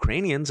fund the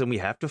Ukrainians, and we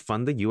have to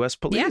fund the U.S.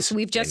 police. Yes,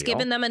 we've just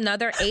given them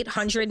another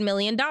 $800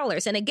 million.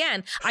 And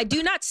again, I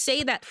do not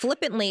say that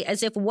flippantly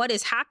as if what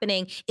is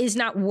happening is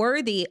not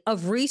worthy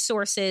of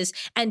resources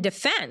and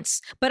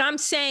defense. But I'm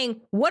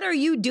saying, what are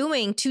you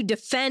doing to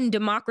defend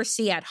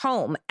democracy at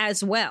home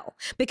as well?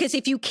 Because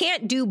if you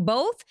can't do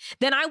both,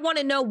 then I want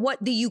to know what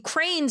the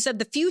Ukraines of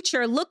the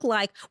future look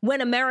like when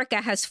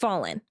America has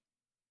fallen.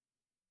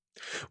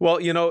 Well,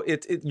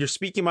 you're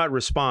speaking about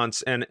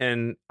response,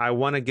 and I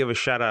want to give a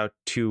shout out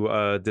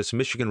to this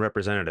Michigan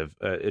representative,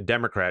 a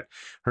Democrat.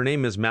 Her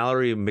name is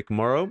Mallory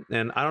McMorrow,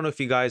 and I don't know if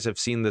you guys have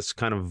seen this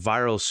kind of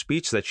viral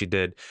speech that she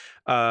did.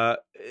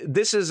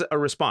 This is a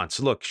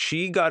response. Look,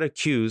 she got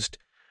accused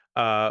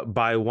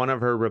by one of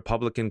her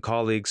Republican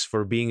colleagues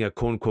for being a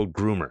quote-unquote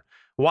groomer.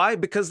 Why?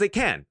 Because they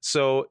can.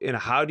 So,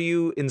 how do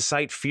you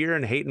incite fear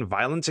and hate and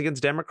violence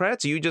against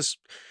Democrats? You just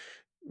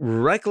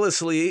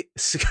recklessly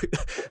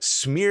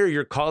smear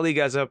your colleague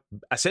as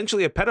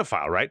essentially a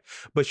pedophile, right?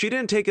 But she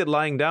didn't take it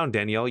lying down,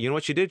 Danielle. You know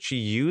what she did? She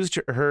used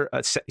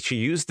she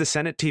used the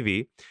Senate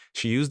TV,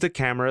 she used the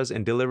cameras,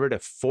 and delivered a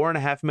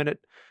 4.5 minute,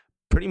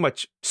 pretty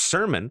much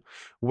sermon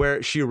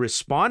where she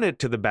responded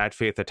to the bad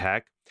faith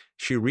attack.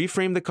 She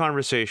reframed the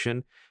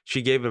conversation.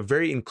 She gave a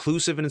very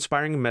inclusive and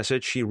inspiring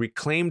message. She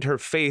reclaimed her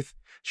faith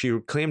She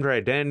claimed her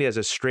identity as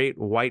a straight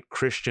white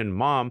Christian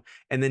mom,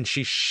 and then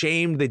she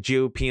shamed the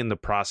GOP in the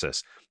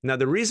process. Now,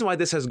 the reason why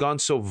this has gone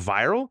so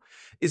viral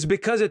is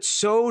because it's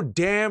so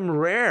damn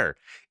rare.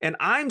 And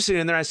I'm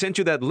sitting there, I sent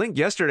you that link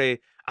yesterday.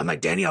 I'm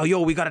like, Danielle,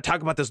 yo, we got to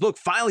talk about this. Look,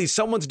 finally,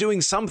 someone's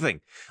doing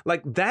something.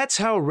 Like, that's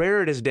how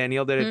rare it is,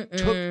 Danielle, that it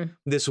took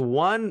this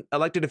one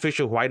elected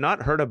official who I had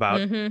not heard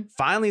about,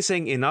 finally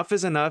saying enough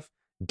is enough.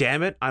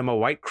 Damn it, I'm a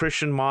white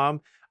Christian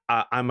mom.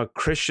 I'm a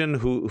Christian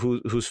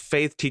whose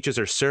faith teaches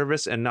her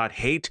service and not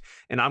hate.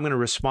 And I'm going to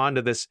respond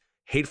to this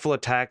hateful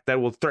attack that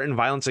will threaten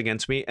violence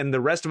against me. And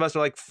the rest of us are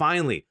like,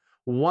 finally,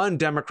 one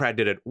Democrat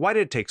did it. Why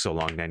did it take so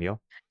long,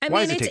 Danielle?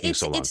 Why is it taking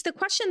so long? It's the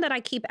question that I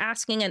keep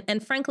asking.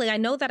 And frankly, I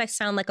know that I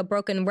sound like a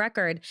broken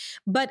record,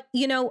 but,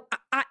 you know,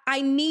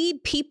 I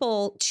need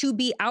people to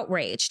be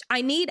outraged.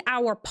 I need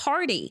our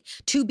party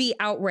to be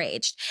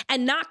outraged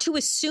and not to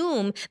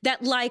assume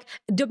that, like,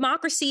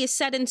 democracy is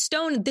set in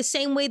stone the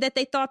same way that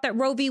they thought that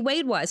Roe v.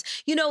 Wade was.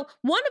 You know,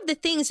 one of the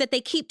things that they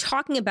keep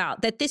talking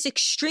about, that this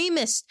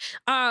extremist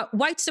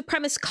white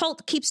supremacist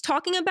cult keeps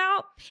talking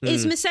about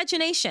is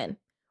miscegenation.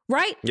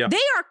 Right? Yeah. They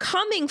are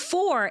coming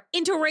for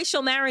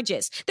interracial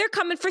marriages. They're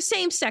coming for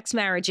same-sex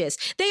marriages.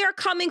 They are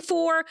coming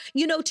for,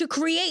 you know, to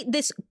create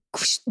this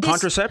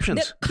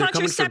contraceptions. They're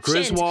coming for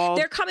Griswold.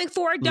 They're coming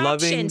for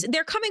adoptions.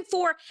 They're coming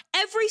for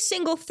every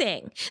single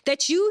thing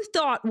that you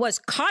thought was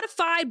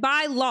codified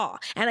by law.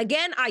 And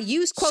again, I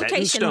use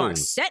quotation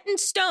marks. Set in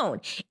stone.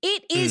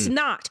 It is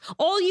not.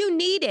 All you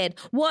needed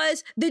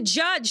was the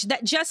judge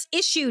that just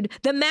issued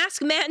the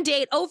mask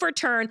mandate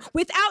overturn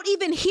without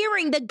even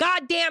hearing the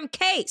goddamn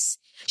case.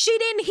 She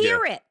didn't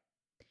hear it.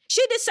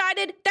 She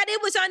decided that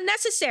it was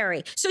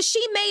unnecessary. So she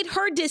made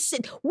her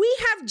decision. We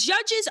have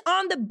judges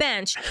on the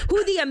bench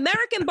who the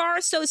American Bar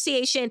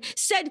Association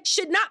said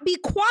should not be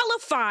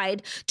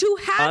qualified to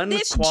have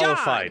this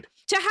job,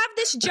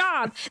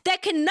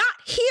 that cannot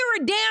hear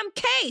a damn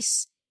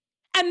case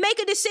and make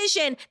a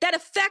decision that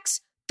affects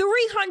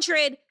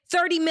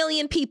 330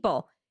 million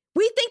people.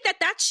 We think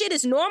that shit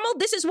is normal.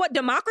 This is what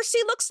democracy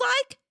looks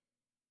like.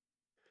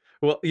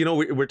 Well, you know,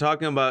 we're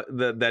talking about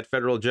that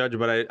federal judge,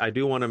 but I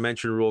do want to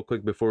mention real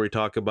quick before we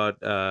talk about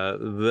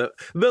the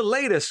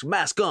latest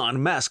mask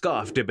on, mask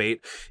off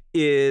debate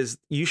is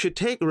you should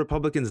take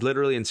Republicans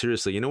literally and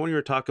seriously. You know, when you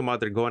were talking about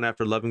they're going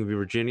after Loving v.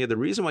 Virginia, the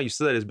reason why you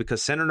said that is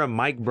because Senator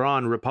Mike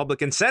Braun,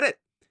 Republican, said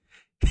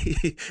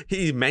it.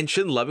 He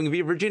mentioned Loving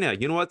v. Virginia.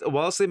 You know what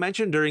else they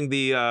mentioned during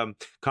the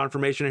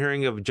confirmation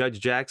hearing of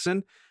Judge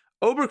Jackson?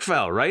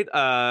 Obergefell, right?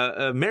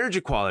 Marriage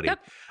equality.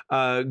 Yep.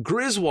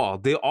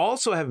 Griswold. They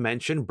also have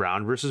mentioned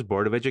Brown versus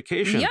Board of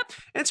Education. Yep.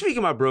 And speaking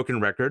about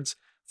broken records,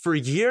 for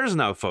years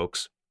now,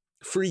 folks,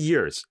 for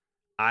years,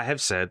 I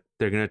have said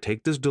they're going to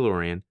take this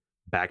DeLorean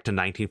back to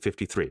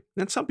 1953.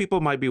 And some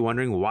people might be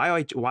wondering why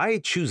I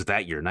choose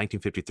that year,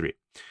 1953.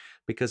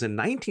 Because in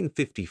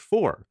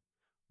 1954,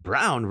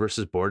 Brown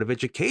versus Board of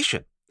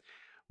Education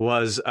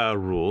was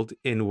ruled,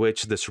 in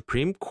which the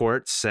Supreme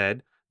Court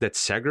said that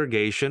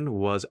segregation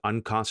was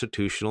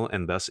unconstitutional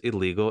and thus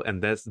illegal,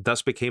 and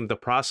thus became the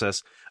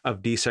process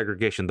of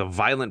desegregation, the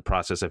violent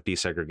process of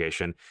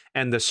desegregation,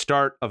 and the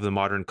start of the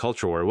modern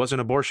culture war. It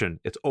wasn't abortion.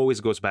 It always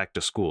goes back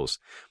to schools.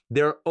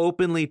 They're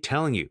openly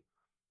telling you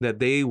that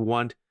they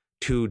want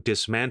to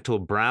dismantle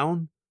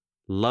Brown,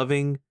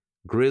 Loving,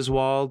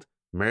 Griswold,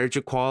 marriage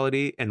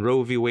equality, and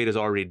Roe v. Wade is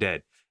already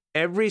dead.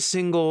 Every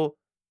single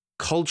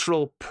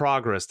cultural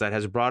progress that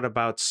has brought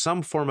about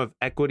some form of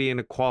equity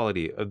and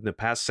equality in the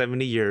past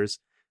 70 years,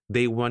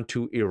 they want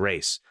to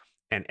erase.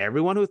 And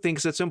everyone who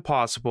thinks it's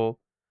impossible,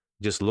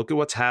 just look at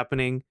what's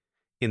happening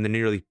in the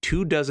nearly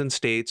 24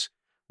 states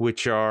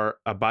which are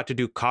about to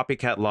do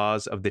copycat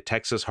laws of the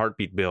Texas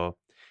heartbeat bill.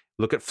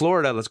 Look at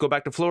Florida. Let's go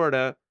back to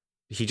Florida.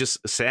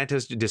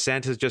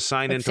 DeSantis just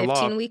signed into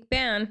law. 15-week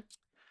ban.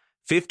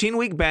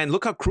 15-week ban.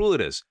 Look how cruel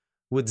it is.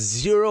 With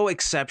zero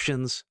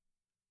exceptions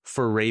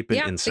for rape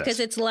and incest. Because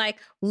it's like,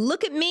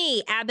 look at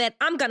me, Abbott,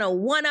 I'm going to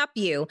one-up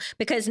you,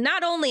 because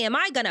not only am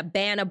I going to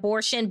ban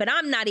abortion, but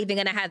I'm not even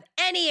going to have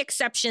any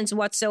exceptions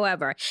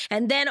whatsoever.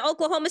 And then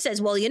Oklahoma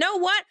says, well, you know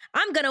what?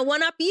 I'm going to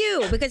one-up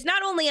you, because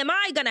not only am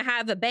I going to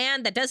have a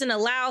ban that doesn't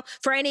allow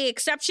for any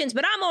exceptions,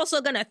 but I'm also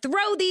going to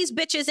throw these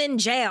bitches in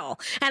jail,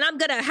 and I'm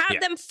going to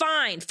have them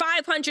fined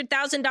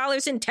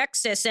 $500,000 in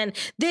Texas and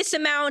this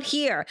amount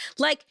here.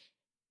 Like,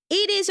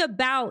 it is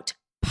about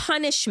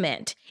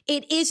punishment.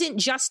 It isn't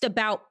just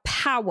about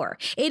power.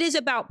 It is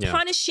about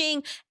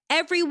punishing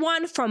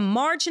everyone from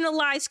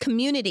marginalized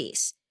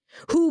communities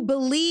who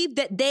believe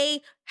that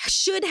they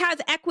should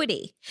have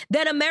equity,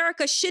 that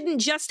America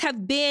shouldn't just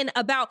have been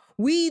about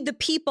we the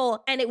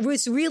people, and it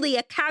was really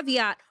a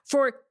caveat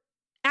for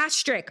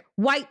asterisk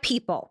white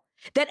people.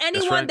 That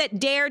anyone that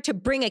dared to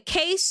bring a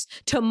case,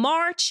 to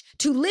march,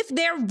 to lift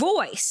their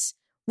voice,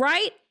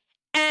 right?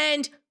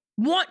 And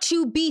want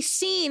to be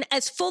seen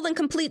as full and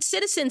complete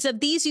citizens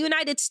of these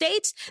United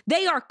States,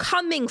 they are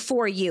coming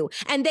for you.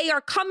 And they are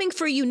coming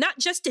for you not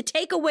just to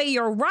take away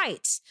your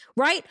rights,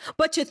 right?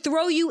 But to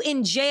throw you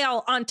in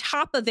jail on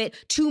top of it,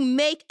 to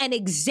make an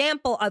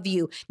example of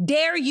you.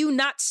 Dare you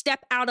not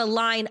step out of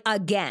line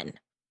again.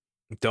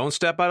 Don't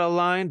step out of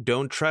line.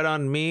 Don't tread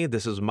on me.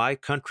 This is my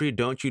country.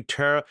 Don't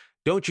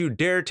you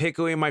dare take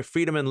away my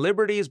freedom and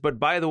liberties. But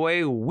by the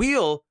way,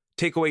 we'll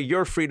take away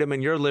your freedom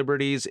and your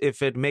liberties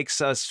if it makes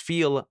us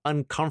feel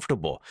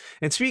uncomfortable.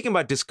 And speaking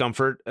about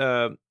discomfort,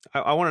 I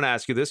wanted to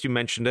ask you this. You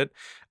mentioned it.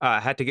 I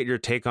had to get your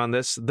take on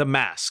this. The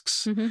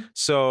masks. Mm-hmm.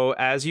 So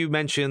as you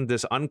mentioned,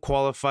 this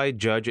unqualified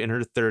judge in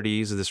her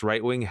 30s, this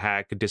right-wing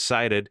hack,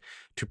 decided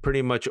to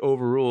pretty much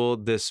overrule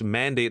this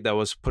mandate that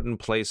was put in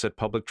place at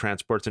public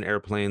transports and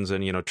airplanes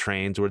and,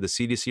 trains, where the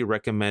CDC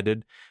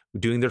recommended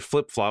doing their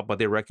flip-flop, but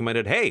they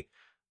recommended, hey,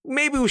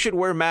 maybe we should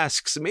wear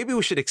masks. Maybe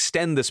we should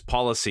extend this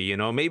policy.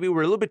 Maybe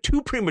we're a little bit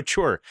too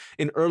premature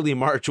in early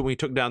March when we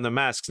took down the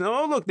masks.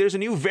 No, look, there's a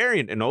new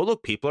variant. And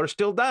look, people are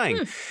still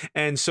dying.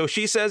 And so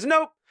she says,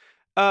 nope,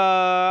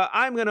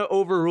 I'm going to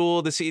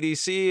overrule the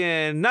CDC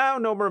and now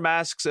no more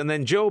masks. And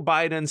then Joe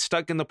Biden,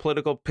 stuck in the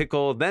political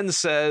pickle, then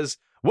says,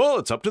 well,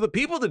 it's up to the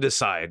people to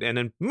decide. And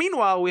then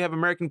meanwhile, we have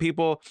American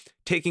people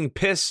taking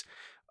piss,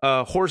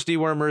 horse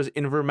dewormers,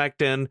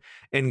 ivermectin,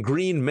 and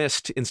green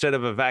mist instead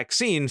of a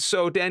vaccine.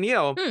 So,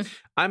 Danielle,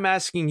 I'm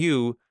asking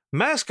you,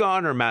 mask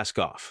on or mask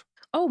off?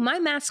 Oh, my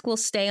mask will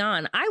stay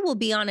on. I will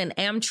be on an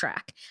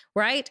Amtrak,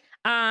 right?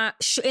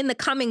 In the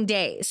coming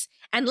days.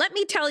 And let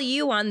me tell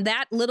you, on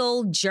that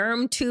little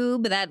germ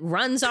tube that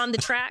runs on the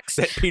tracks,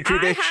 that petri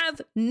dish. I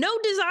have no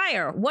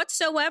desire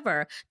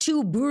whatsoever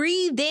to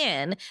breathe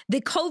in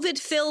the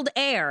COVID-filled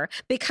air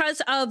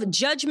because of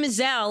Judge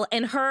Mizell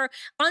and her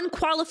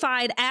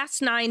unqualified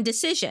asinine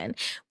decision.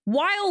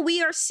 While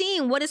we are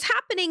seeing what is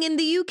happening in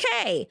the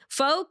UK,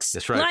 folks,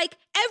 that's right. Like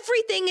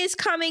everything is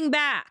coming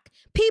back.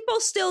 People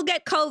still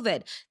get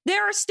COVID.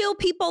 There are still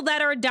people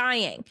that are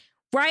dying.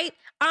 Right.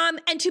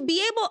 And to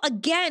be able,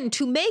 again,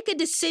 to make a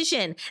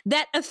decision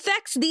that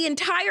affects the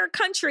entire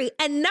country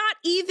and not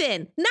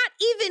even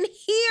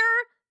hear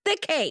the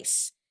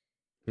case.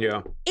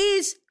 Yeah.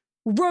 Is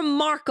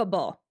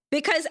remarkable.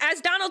 Because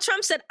as Donald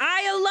Trump said,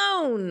 I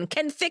alone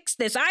can fix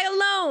this. I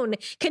alone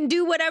can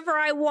do whatever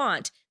I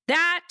want.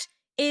 That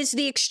is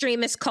the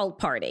extremist cult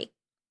party.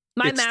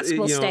 My mask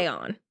will stay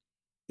on.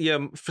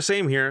 Yeah,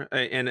 same here.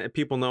 And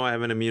people know I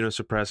have an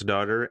immunosuppressed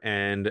daughter,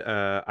 and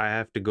I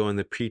have to go in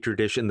the petri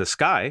dish in the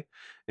sky,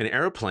 an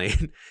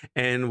airplane.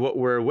 And what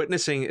we're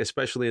witnessing,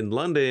 especially in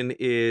London,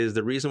 is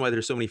the reason why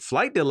there's so many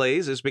flight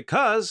delays is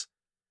because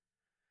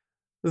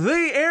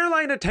the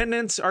airline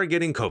attendants are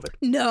getting COVID.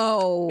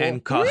 No.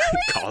 And really?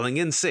 Calling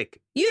in sick.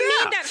 You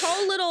mean that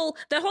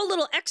whole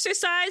little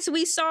exercise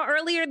we saw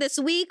earlier this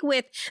week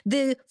with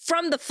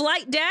from the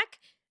flight deck?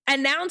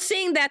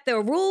 Announcing that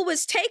the rule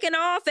was taken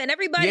off and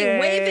everybody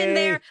waving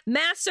their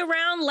masks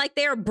around like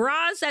they're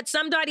bras at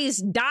somebody's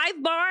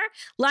dive bar,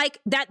 like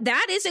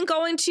that isn't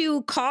going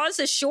to cause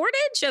a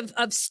shortage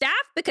of staff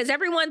because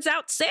everyone's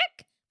out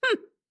sick?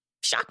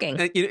 Shocking.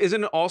 And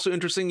isn't it also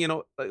interesting,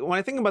 when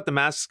I think about the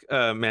mask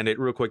mandate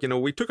real quick,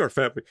 we took our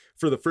family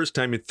for the first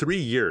time in 3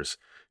 years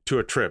to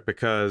a trip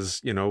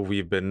because,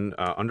 we've been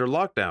under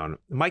lockdown.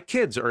 My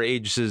kids are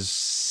ages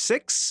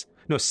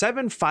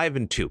 7, 5,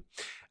 and 2.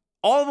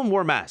 All of them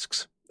wore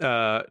masks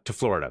to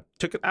Florida.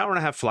 Took an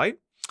 1.5-hour flight.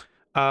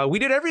 We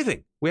did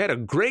everything. We had a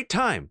great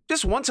time.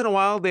 Just once in a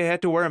while, they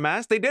had to wear a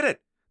mask. They did it.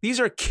 These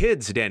are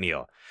kids,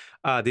 Danielle.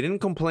 They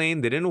didn't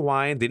complain. They didn't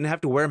whine. They didn't have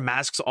to wear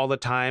masks all the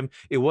time.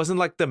 It wasn't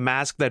like the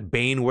mask that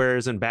Bane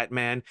wears in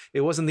Batman.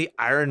 It wasn't the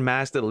iron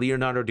mask that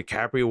Leonardo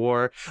DiCaprio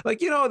wore.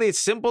 They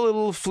simple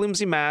little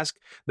flimsy mask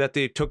that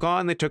they took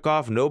on, they took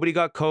off. Nobody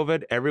got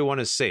COVID. Everyone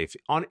is safe.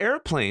 On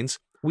airplanes,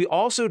 we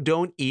also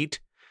don't eat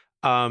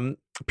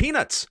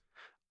peanuts.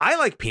 I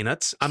like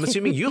peanuts. I'm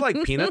assuming you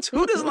like peanuts.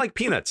 Who doesn't like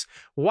peanuts?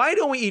 Why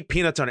don't we eat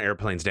peanuts on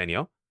airplanes,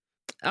 Danielle?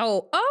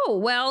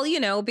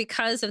 Well,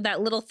 because of that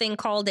little thing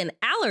called an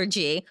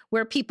allergy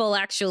where people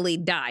actually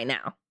die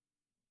now.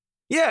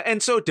 Yeah.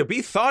 And so to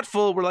be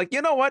thoughtful, we're like,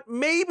 you know what?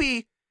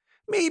 Maybe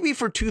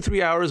for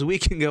 2-3 hours, we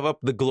can give up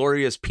the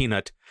glorious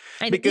peanut.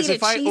 And because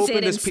eat a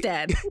Cheez-It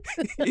instead.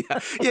 Eat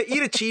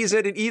a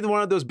Cheez-It and eat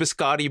one of those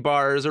biscotti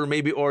bars or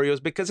maybe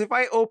Oreos. Because if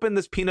I open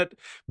this peanut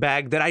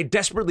bag that I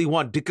desperately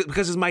want,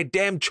 because it's my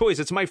damn choice,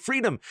 it's my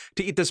freedom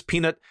to eat this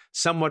peanut,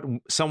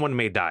 someone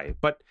may die.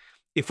 But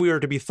if we are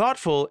to be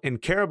thoughtful and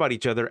care about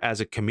each other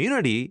as a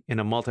community in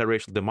a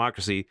multiracial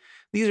democracy,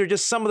 these are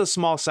just some of the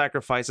small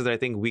sacrifices that I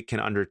think we can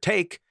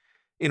undertake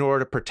in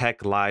order to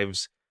protect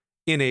lives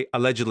in a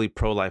allegedly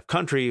pro-life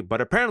country.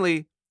 But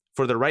apparently,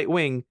 for the right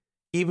wing,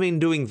 even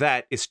doing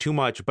that is too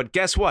much. But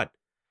guess what?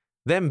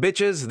 Them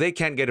bitches, they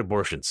can't get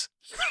abortions.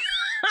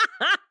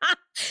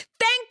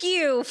 Thank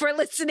you for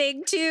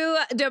listening to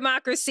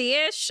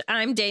Democracy-ish.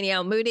 I'm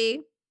Danielle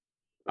Moody.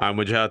 I'm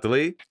Wajahat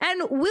Ali.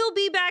 And we'll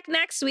be back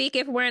next week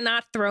if we're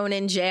not thrown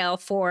in jail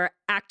for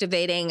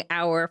activating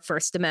our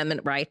First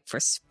Amendment right for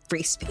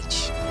free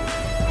speech.